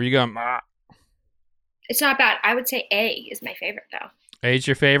 Where you going? Ah. It's not bad. I would say A is my favorite though. A is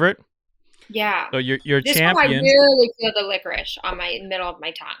your favorite? Yeah. So you're this champion. One I really feel the licorice on my middle of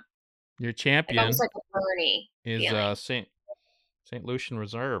my tongue. Your champion. It's almost like a Bernie is St. Lucian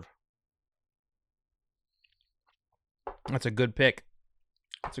Reserve. That's a good pick.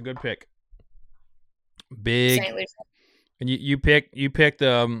 Big. St. Lucian. And you picked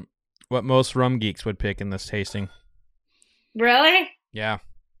what most rum geeks would pick in this tasting. Really? Yeah.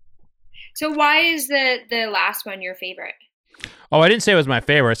 So why is the last one your favorite? Oh, I didn't say it was my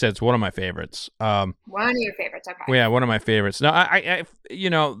favorite. I said it's one of my favorites. One of your favorites. Okay. Yeah, one of my favorites. No, I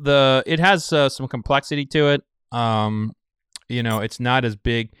it has some complexity to it. It's not as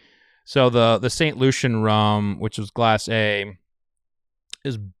big. So the St. Lucian rum, which was Glass A,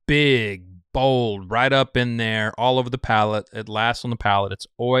 is big, bold, right up in there, all over the palate. It lasts on the palate. It's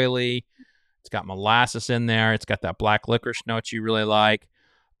oily. It's got molasses in there. It's got that black licorice note you really like.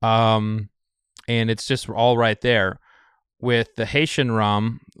 And it's just all right there. With the Haitian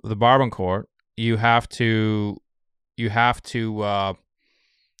rum, the Barbancourt, you have to look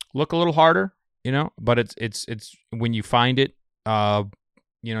a little harder, but it's when you find it,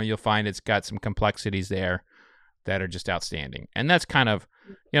 you'll find it's got some complexities there that are just outstanding. And that's kind of,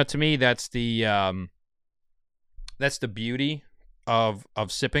 to me, that's the beauty of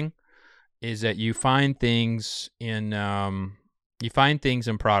sipping, is that you find things in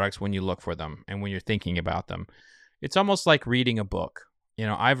products when you look for them and when you're thinking about them. It's almost like reading a book.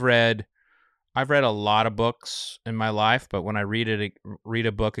 I've read a lot of books in my life, but when I read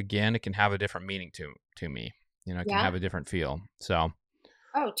a book again, it can have a different meaning to me. It can have a different feel. So.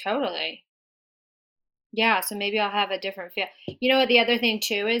 Oh, totally. Yeah, so maybe I'll have a different feel. You know what? The other thing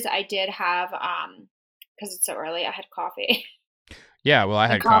too is I did have because it's so early. I had coffee. Yeah, well, I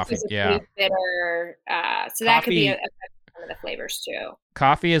had coffee. Yeah, bitter. So that could be a one of the flavors too.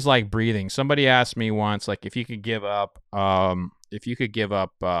 Coffee is like breathing. Somebody asked me once, like, if you could give up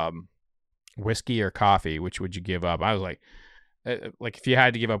whiskey or coffee, which would you give up? I was like if you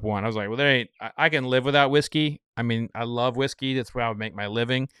had to give up one, I was like, well, I can live without whiskey. I mean, I love whiskey. That's where I would make my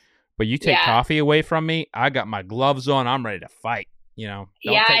living. But you take coffee away from me, I got my gloves on. I'm ready to fight. Don't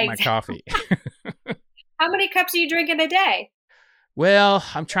take my coffee. How many cups are you drinking a day? Well,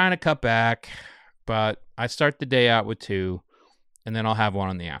 I'm trying to cut back, but I start the day out with 2, and then I'll have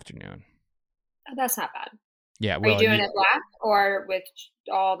one in the afternoon. Oh, that's not bad. Yeah. Well, are you doing it black or with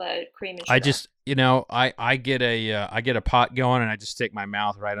all the cream and sugar? I just, I get a pot going, and I just stick my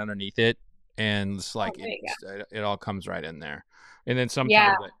mouth right underneath it, and it's like it all comes right in there. And then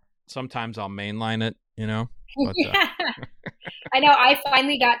sometimes I'll mainline it, But, I know. I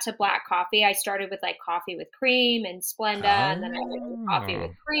finally got to black coffee. I started with like coffee with cream and Splenda, and then I went to coffee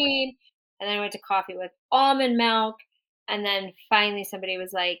with cream, and then I went to coffee with almond milk, and then finally somebody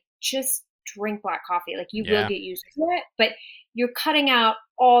was like, just drink black coffee. Like you will get used to it, but you're cutting out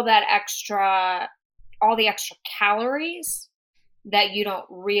all the extra calories that you don't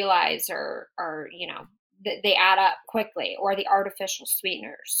realize are they add up quickly, or the artificial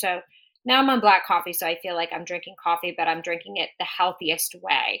sweeteners. So now I'm on black coffee, so I feel like I'm drinking coffee, but I'm drinking it the healthiest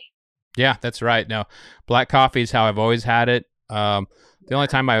way. Yeah, that's right. No, black coffee is how I've always had it. The only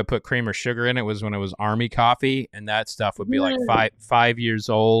time I would put cream or sugar in it was when it was Army coffee, and that stuff would be like 5 years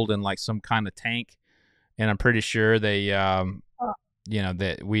old and like some kind of tank. And I'm pretty sure they,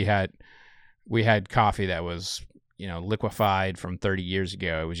 that we had coffee that was, liquefied from 30 years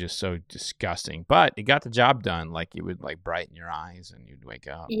ago. It was just so disgusting, but it got the job done. Like it would like brighten your eyes and you'd wake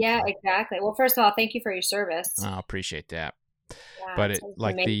up. Yeah, exactly. Well, first of all, thank you for your service. I appreciate that. Yeah, but it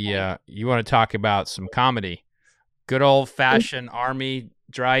like amazing. You want to talk about some comedy, good old fashioned Army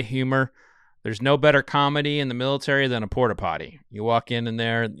dry humor. There's no better comedy in the military than a porta potty. You walk in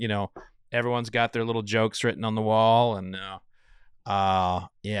there, everyone's got their little jokes written on the wall, and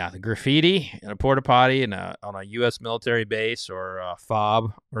the graffiti in a porta potty on a U.S. military base or a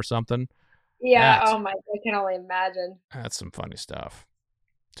fob or something. Yeah. Oh my! I can only imagine. That's some funny stuff.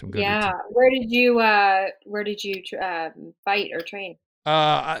 Some good. Yeah. Routine. Where did you fight or train?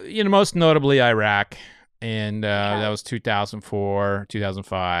 Most notably Iraq, and that was 2004,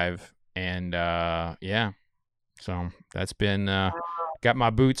 2005, and so that's been got my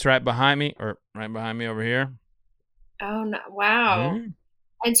boots right behind me over here. Oh no! Wow. Mm-hmm.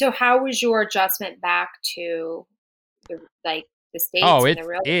 And so, how was your adjustment back to the States. Oh, and the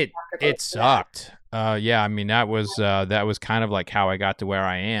real it sucked. Yeah, I mean that was kind of like how I got to where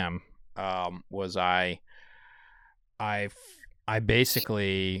I am. Was I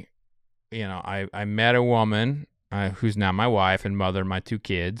basically, I met a woman who's now my wife and mother of my 2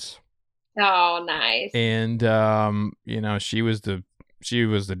 kids. Oh, nice. And she was the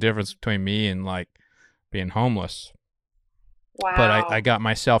difference between me and like being homeless. Wow. But I got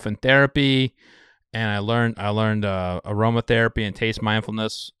myself in therapy, and I learned aromatherapy and taste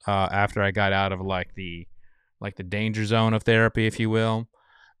mindfulness after I got out of like the danger zone of therapy, if you will.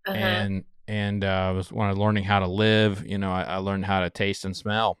 And when I was learning how to live, I learned how to taste and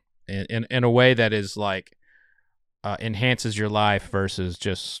smell in a way that is like enhances your life versus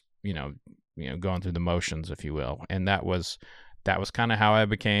just going through the motions, if you will. And that was kind of how I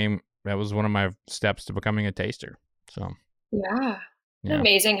became. That was one of my steps to becoming a taster. So yeah, it's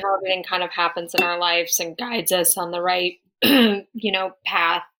amazing how everything kind of happens in our lives and guides us on the right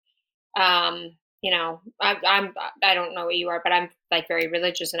path. I don't know what you are, but I'm like very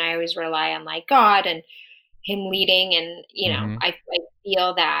religious, and I always rely on like God and Him leading. And I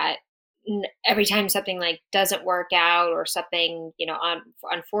feel that every time something like doesn't work out or something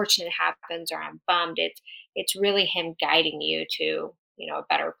unfortunate happens, or I'm bummed, it's really Him guiding you to a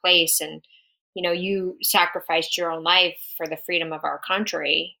better place. And you sacrificed your own life for the freedom of our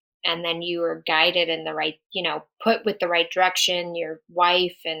country, and then you were guided in the right, put with the right direction, your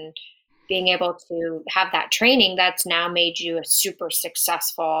wife, and being able to have that training that's now made you a super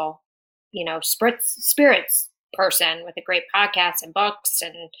successful, spirits person with a great podcast and books.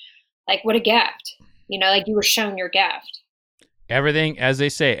 And like, what a gift, like you were shown your gift. Everything, as they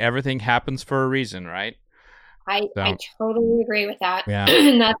say, everything happens for a reason, right? I totally agree with that. Yeah.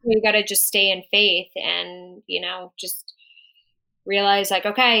 And that's why you got to just stay in faith and, just realize like,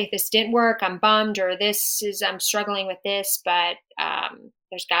 okay, this didn't work. I'm bummed, or I'm struggling with this, but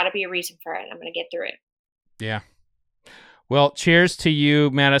there's got to be a reason for it. I'm going to get through it. Yeah. Well, cheers to you,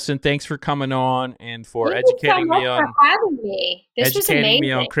 Madison. Thanks for coming on and for educating me on having me. This was amazing.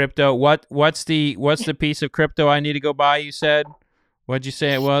 Me on crypto. What's the piece of crypto I need to go buy? You said. What'd you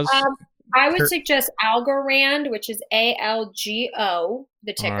say it was? I would suggest Algorand, which is ALGO,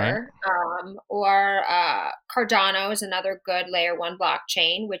 the ticker, right. Or Cardano is another good layer 1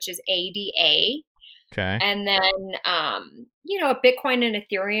 blockchain, which is ADA. Okay. And then, Bitcoin and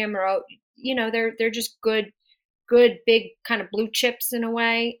Ethereum are, they're just good, big kind of blue chips in a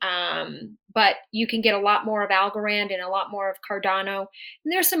way. But you can get a lot more of Algorand and a lot more of Cardano.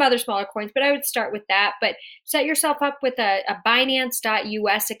 And there's some other smaller coins, but I would start with that. But set yourself up with a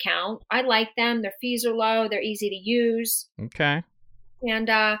Binance.us account. I like them. Their fees are low. They're easy to use. Okay. And,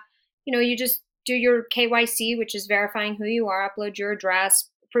 you just do your KYC, which is verifying who you are, upload your address,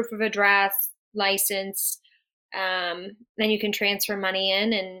 proof of address, license. Then you can transfer money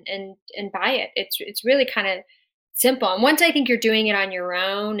in and buy it. It's really kind of simple. And once I think you're doing it on your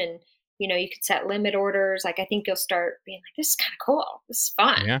own, and you can set limit orders, like I think you'll start being like, this is kind of cool. This is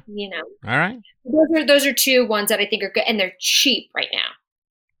fun. Yeah. All right. Those are 2 ones that I think are good, and they're cheap right now.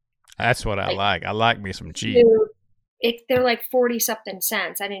 That's what I like. I like me some cheap. They're like 40 something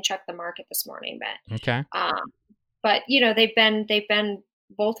cents. I didn't check the market this morning, but okay. But they've been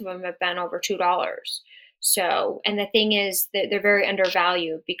both of them have been over $2. So, and the thing is that they're very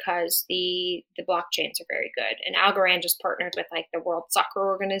undervalued because the blockchains are very good. And Algorand just partnered with like the World Soccer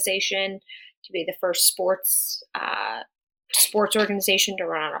Organization to be the first sports organization to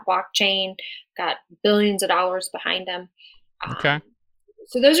run on a blockchain. Got billions of dollars behind them. Okay.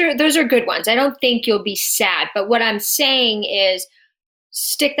 So those are good ones. I don't think you'll be sad, but what I'm saying is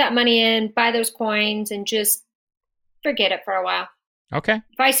stick that money in, buy those coins, and just forget it for a while. Okay.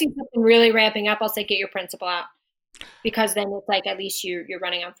 If I see something really ramping up, I'll say get your principal out, because then it's like at least you're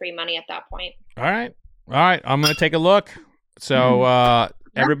running on free money at that point. All right. I'm going to take a look. So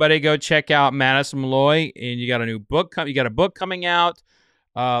everybody go check out Madison Malloy, and you got a new book. You got a book coming out.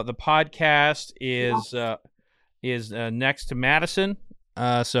 The podcast is next to Madison.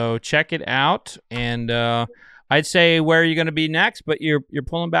 So check it out. And I'd say where are you going to be next, but you're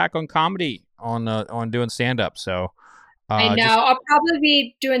pulling back on comedy on doing stand up. So. I know. I'll probably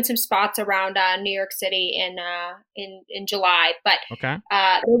be doing some spots around New York City in July, but okay.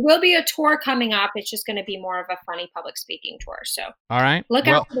 There will be a tour coming up. It's just going to be more of a funny public speaking tour. So all right, look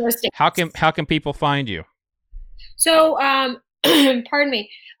out for those dates. How can people find you? So, pardon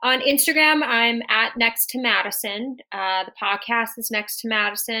me. On Instagram, I'm at Next to Madison. The podcast is Next to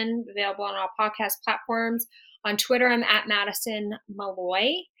Madison, available on all podcast platforms. On Twitter, I'm at Madison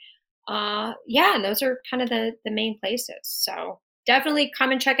Malloy. And those are kind of the main places. So definitely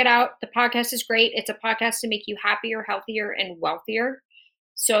come and check it out. The podcast is great. It's a podcast to make you happier, healthier, and wealthier.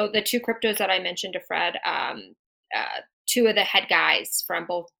 So the 2 cryptos that I mentioned to Fred, 2 of the head guys from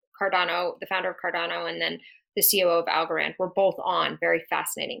both Cardano, the founder of Cardano, and then the COO of Algorand, were both on. Very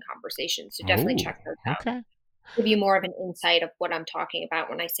fascinating conversations. So definitely check those out. Okay. Give you more of an insight of what I'm talking about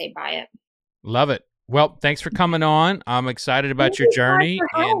when I say buy it. Love it. Well, thanks for coming on. I'm excited about your journey,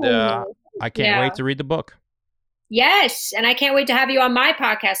 and I can't wait to read the book. Yes, and I can't wait to have you on my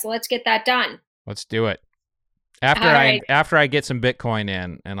podcast. So let's get that done. Let's do it. After I get some Bitcoin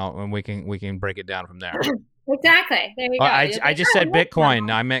in, and we can break it down from there. Exactly. There you go. I just said Bitcoin.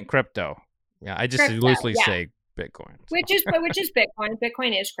 No, I meant crypto. Yeah, I just loosely say Bitcoin. So. Which is Bitcoin.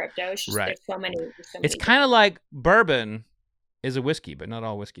 Bitcoin is crypto. It's just right. There's so many. It's kind of like bourbon is a whiskey, but not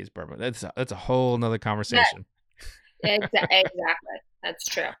all whiskey is bourbon. That's a whole nother conversation. Exactly. That's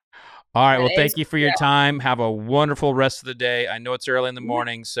true. All right. Well, thank you for your time. Have a wonderful rest of the day. I know it's early in the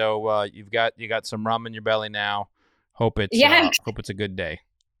morning, so you got some rum in your belly now. Hope it's a good day.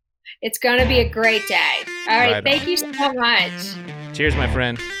 It's going to be a great day. All right. Thank you so much. Cheers, my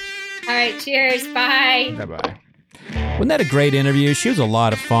friend. All right. Cheers. Bye. Bye-bye. Wasn't that a great interview? She was a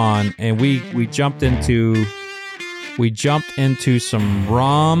lot of fun, and we jumped into some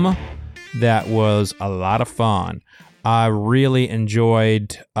rum that was a lot of fun. I really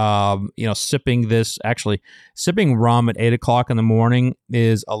enjoyed, sipping this. Actually, sipping rum at 8 o'clock in the morning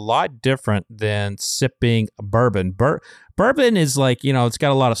is a lot different than sipping bourbon. Bourbon is like, it's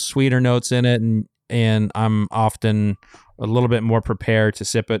got a lot of sweeter notes in it, and I'm often a little bit more prepared to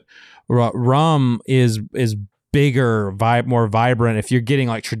sip it. Rum is bigger, more vibrant. If you're getting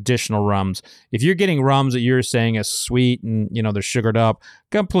like traditional rums, if you're getting rums that you're saying is sweet and they're sugared up,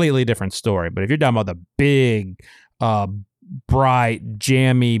 completely different story. But if you're talking about the big, bright,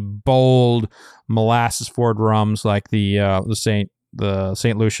 jammy, bold, molasses-forward rums like the St.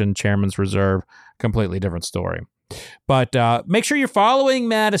 Lucian Chairman's Reserve, completely different story. But make sure you're following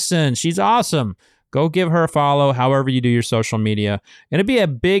Madison. She's awesome. Go give her a follow, however you do your social media. And it'd be a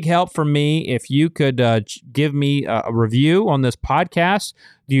big help for me if you could give me a review on this podcast.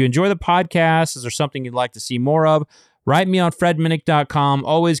 Do you enjoy the podcast? Is there something you'd like to see more of? Write me on fredminnick.com.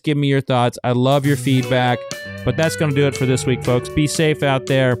 Always give me your thoughts. I love your feedback. But that's going to do it for this week, folks. Be safe out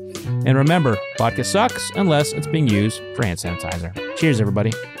there. And remember, vodka sucks unless it's being used for hand sanitizer. Cheers,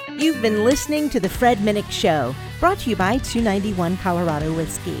 everybody. You've been listening to The Fred Minnick Show, brought to you by 291 Colorado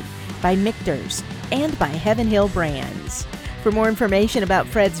Whiskey, by Michter's, and by Heaven Hill Brands. For more information about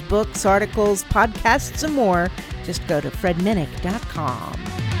Fred's books, articles, podcasts, and more, just go to fredminnick.com.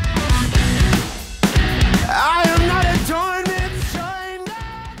 I am not a torment.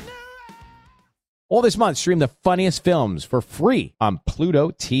 All this month, stream the funniest films for free on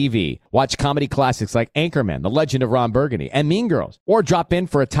Pluto TV. Watch comedy classics like Anchorman, The Legend of Ron Burgundy, and Mean Girls. Or drop in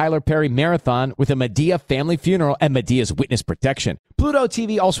for a Tyler Perry marathon with a Madea family funeral and Medea's witness protection. Pluto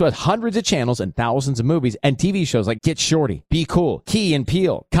TV also has hundreds of channels and thousands of movies and TV shows like Get Shorty, Be Cool, Key and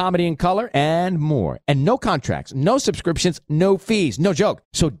Peele, Comedy in Color, and more. And no contracts, no subscriptions, no fees, no joke.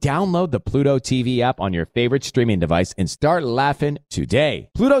 So download the Pluto TV app on your favorite streaming device and start laughing today.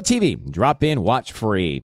 Pluto TV, drop in, watch free.